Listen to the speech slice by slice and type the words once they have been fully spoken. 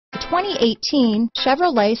2018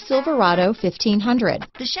 Chevrolet Silverado 1500.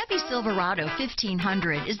 The Chevy Silverado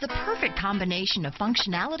 1500 is the perfect combination of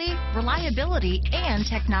functionality, reliability, and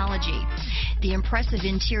technology. The impressive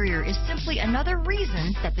interior is simply another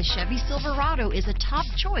reason that the Chevy Silverado is a top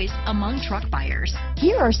choice among truck buyers.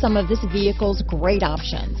 Here are some of this vehicle's great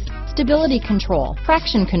options: stability control,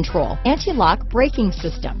 traction control, anti-lock braking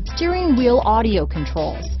system, steering wheel audio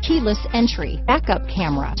controls, keyless entry, backup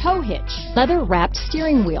camera, tow hitch, leather-wrapped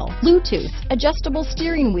steering wheel, Bluetooth, adjustable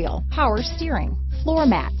steering wheel, power steering, floor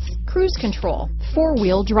mats, cruise control,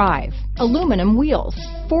 four-wheel drive, aluminum wheels,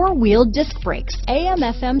 four-wheel disc brakes,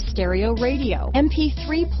 AM/FM stereo radio,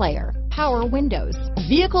 MP3 player, power windows. A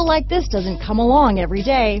vehicle like this doesn't come along every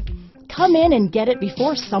day. Come in and get it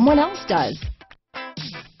before someone else does.